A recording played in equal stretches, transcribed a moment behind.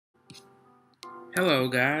Hello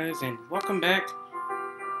guys, and welcome back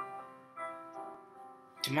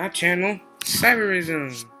to my channel,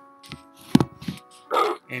 Cyberism.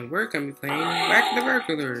 And we're gonna be playing Back the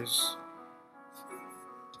Burglars.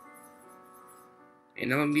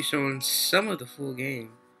 And I'm gonna be showing some of the full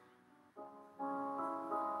game.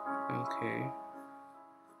 Okay.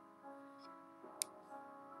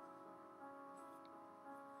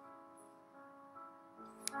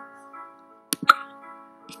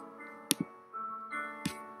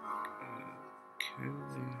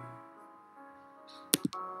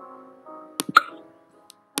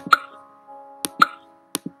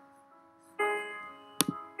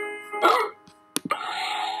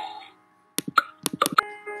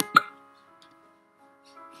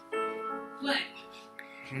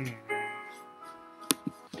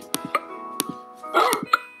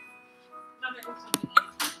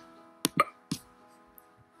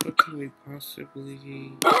 What can we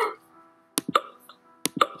possibly...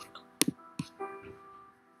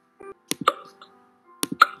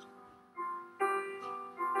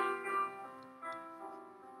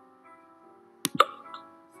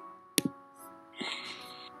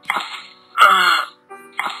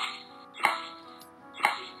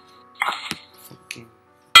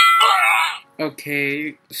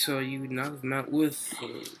 Okay, so you knock them out with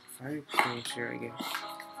 5% share, I guess.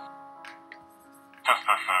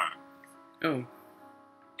 Oh.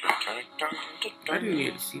 I didn't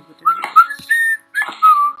get to see what that is.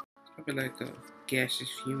 Probably like a gaseous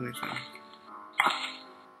fume or something.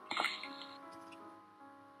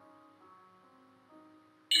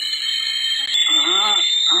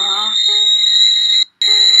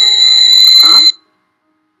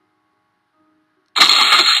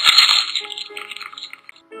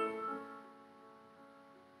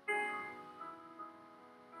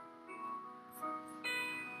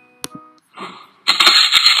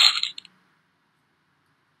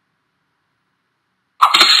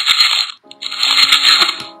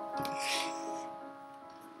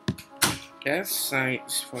 That's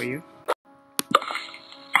science for you.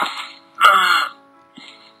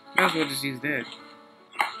 Might as well just use that.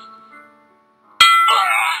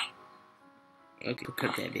 Okay,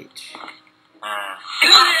 cut that bitch.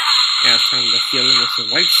 Now it's time to fill in with some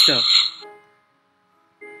white stuff.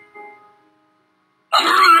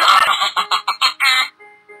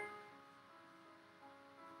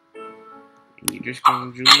 You're just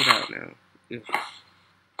gonna drool it out now. Ugh.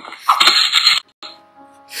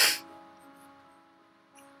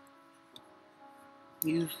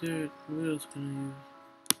 Use that. What else can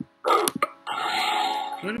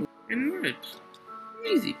I use? And words.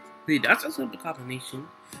 Easy. See, that's a simple combination.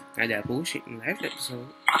 Got that bullshit in last episode.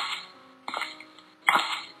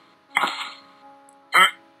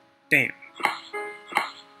 Damn.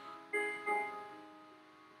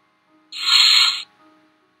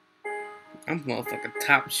 I'm motherfucking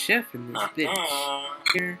top chef in this bitch.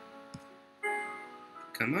 Here.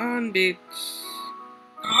 Come on, bitch.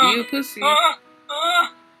 Be a pussy. Chop.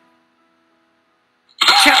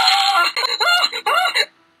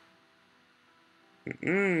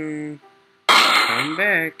 Come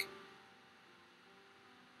back.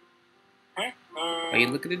 Oh, you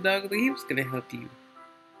look at the dog like he was gonna help you.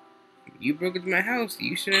 You broke into my house.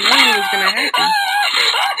 You should have known what was gonna happen.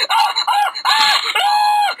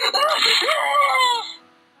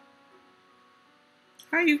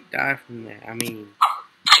 How you die from that? I mean,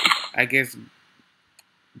 I guess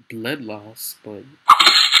blood loss, but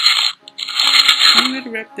you would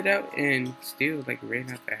have wrapped it out and still like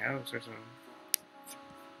ran out the house or something.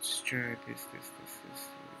 Let's try this.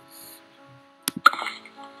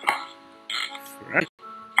 Right.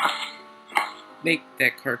 Make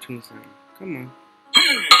that cartoon sound. Come on.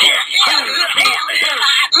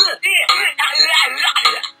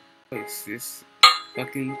 What's this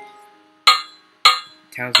fucking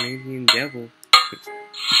Tasmanian devil?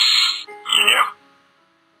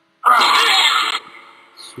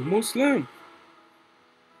 Sumo Slam.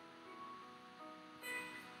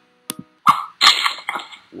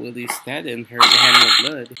 Well, at least that didn't hurt. It had no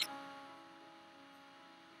blood.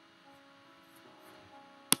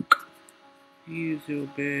 Use your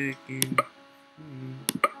back in.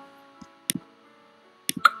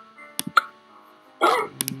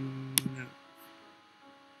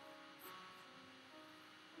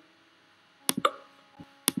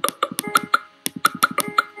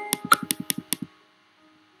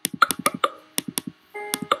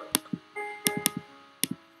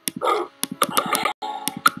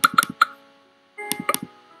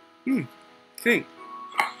 Think.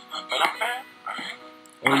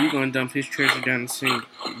 Or you gonna dump his treasure down the sink?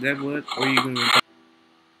 Is that what? Or you gonna dump...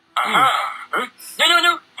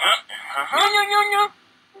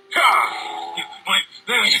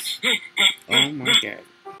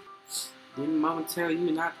 tell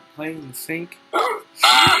you not to play in the sink?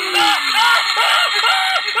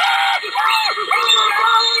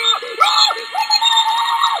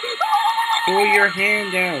 Pull your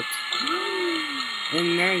hand out.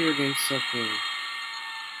 And now you're getting sucked in.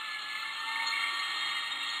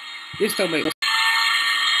 This don't make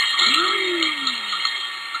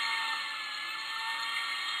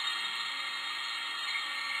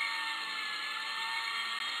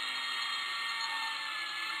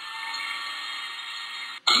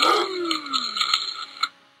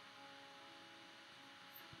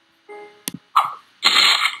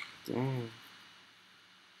Damn.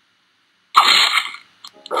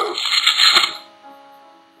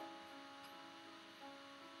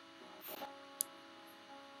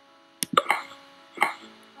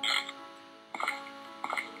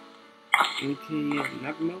 Okay, yeah,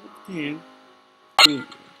 knock him out with the 10. Boom.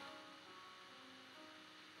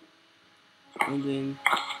 And then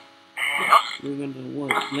we're gonna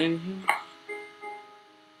what? Blend him?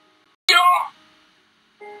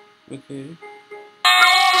 Okay.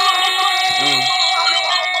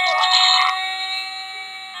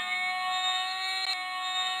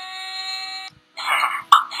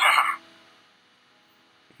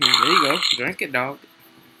 There you go. Drink it, dog.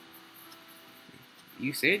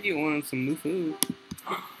 You said you wanted some new food.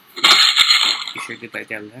 You sure did like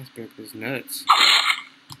that last burger's nuts.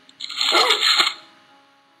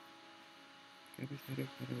 Use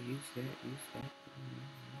that. Use.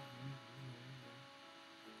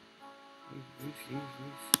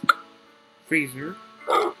 Freezer.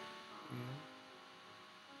 Yeah.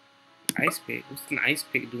 Ice pick. What's an ice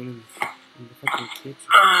pick doing in the fucking kitchen?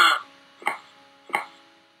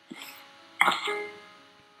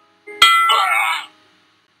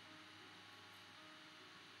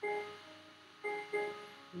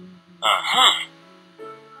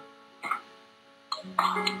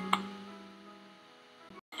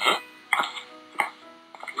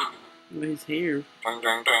 Look at his hair.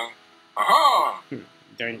 Dun.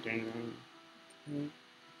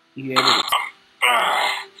 You edit it.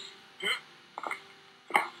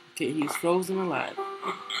 Okay, he's frozen alive.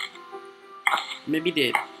 Maybe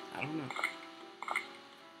dead. I don't know.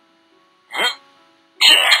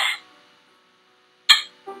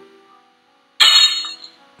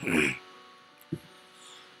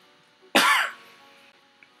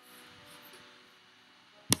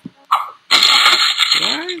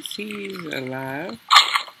 Why is he alive?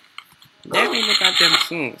 That ain't about them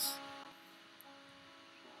songs.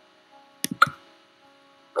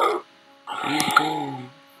 He's gone.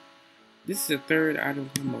 This is the third item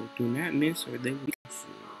combo. Do not miss or they will be full.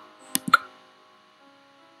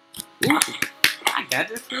 Ooh, I got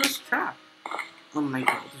this first try. Oh my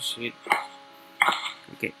god, this shit.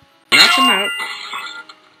 Okay, knock him out.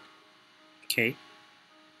 Okay,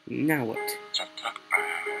 now what?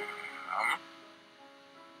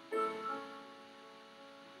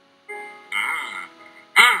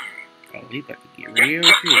 Oh, we about to get real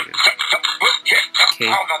good. Okay.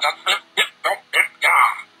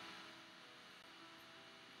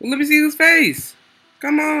 Well, let me see his face.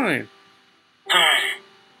 Come on.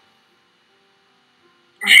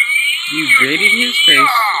 You graded his face,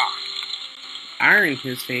 ironed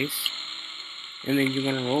his face, and then you're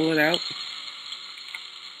gonna roll it out.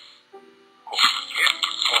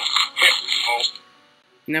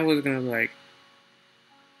 Now what's it gonna look like?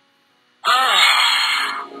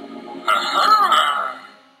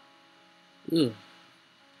 Ugh.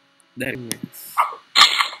 That mess.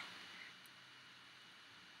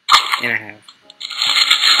 And I have.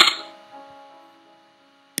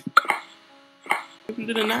 Haven't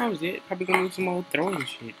do the knives yet. Probably gonna do some old throwing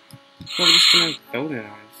shit. So we're just gonna throw the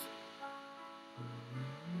knives.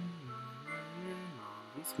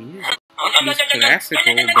 This music is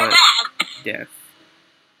classical, but deaf.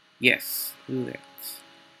 Yes, do that.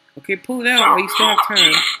 Okay, pull it out while you still have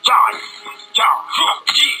time.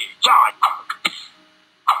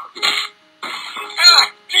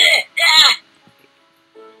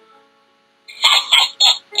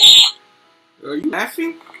 Are you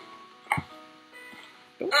laughing?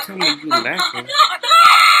 Don't tell me you're laughing.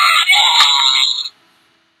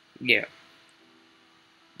 Yeah.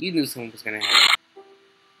 You knew something was gonna happen.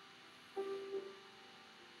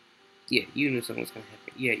 Yeah, you knew something was gonna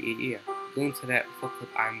happen. Yeah. Go into that fuck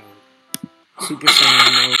up eye mode. Super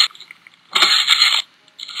Saiyan mode.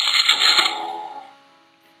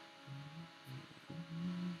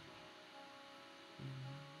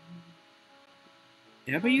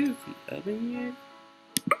 Have I used the oven yet?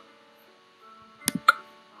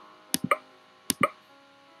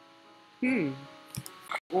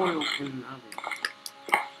 Oil in the oven.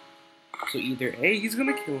 So either A, he's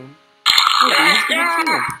gonna kill him, He's gonna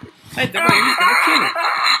kill him. Hey, Duckling, he's gonna kill him.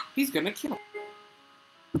 He's gonna kill him.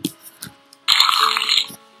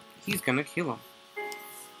 He's gonna kill him.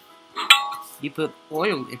 He put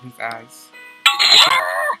oil in his eyes.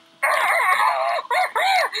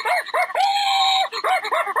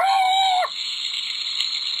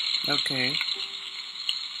 Okay.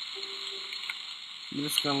 You're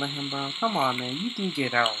just gonna let him burn? Come on, man. You can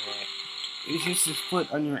get out of that. It's just his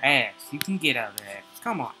foot on your ass. You can get out of that.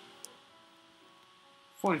 Come on.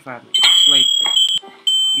 45 minutes later.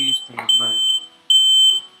 You're just gonna burn.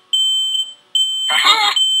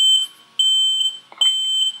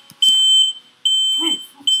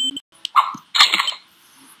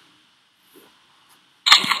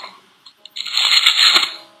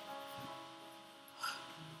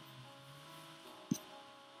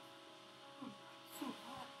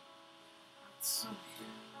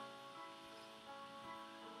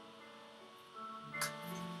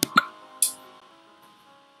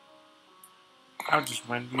 I'll just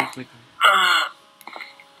randomly click him.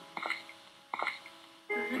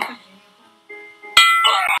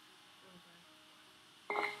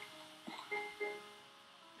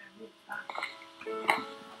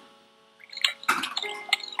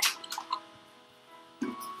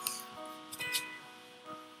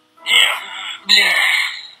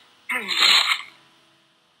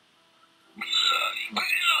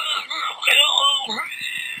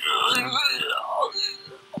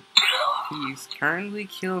 He's currently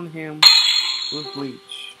killing him with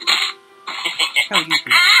bleach. Hell, you can.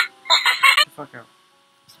 Get the fuck out.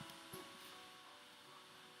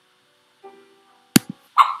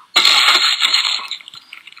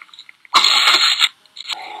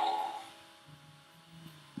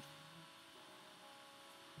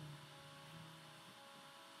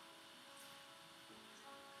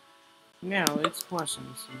 Now it's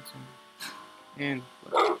washing season. And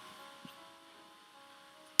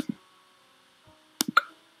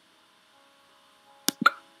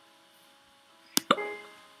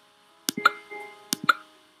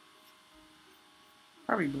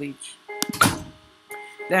probably bleach.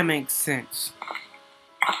 That makes sense.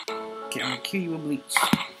 Okay, I'm gonna kill you with bleach.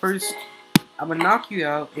 First, I'm gonna knock you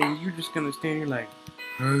out, and you're just gonna stand here like,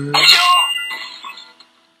 and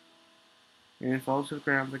then fall to the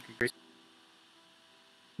ground like a graceful.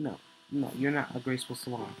 No, you're not a graceful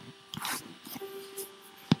salon.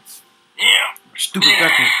 Stupid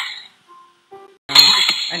Duckling.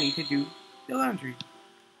 I need to do the laundry.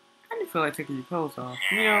 I didn't feel like taking your clothes off.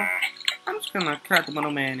 You know, I'm just gonna cut the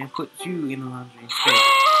middleman and put you in the laundry instead.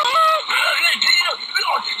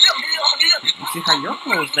 You see how your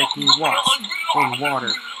clothes like to be washed in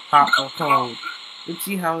water, hot or cold. And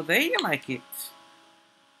see how they like it.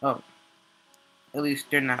 Oh, at least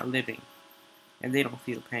they're not living, and they don't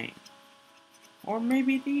feel pain. Or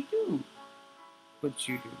maybe they do, but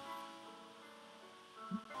you do.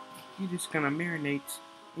 You're just gonna marinate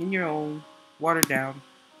in your own watered down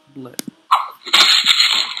blood.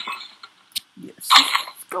 Yes,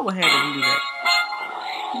 go ahead and do that.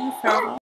 You found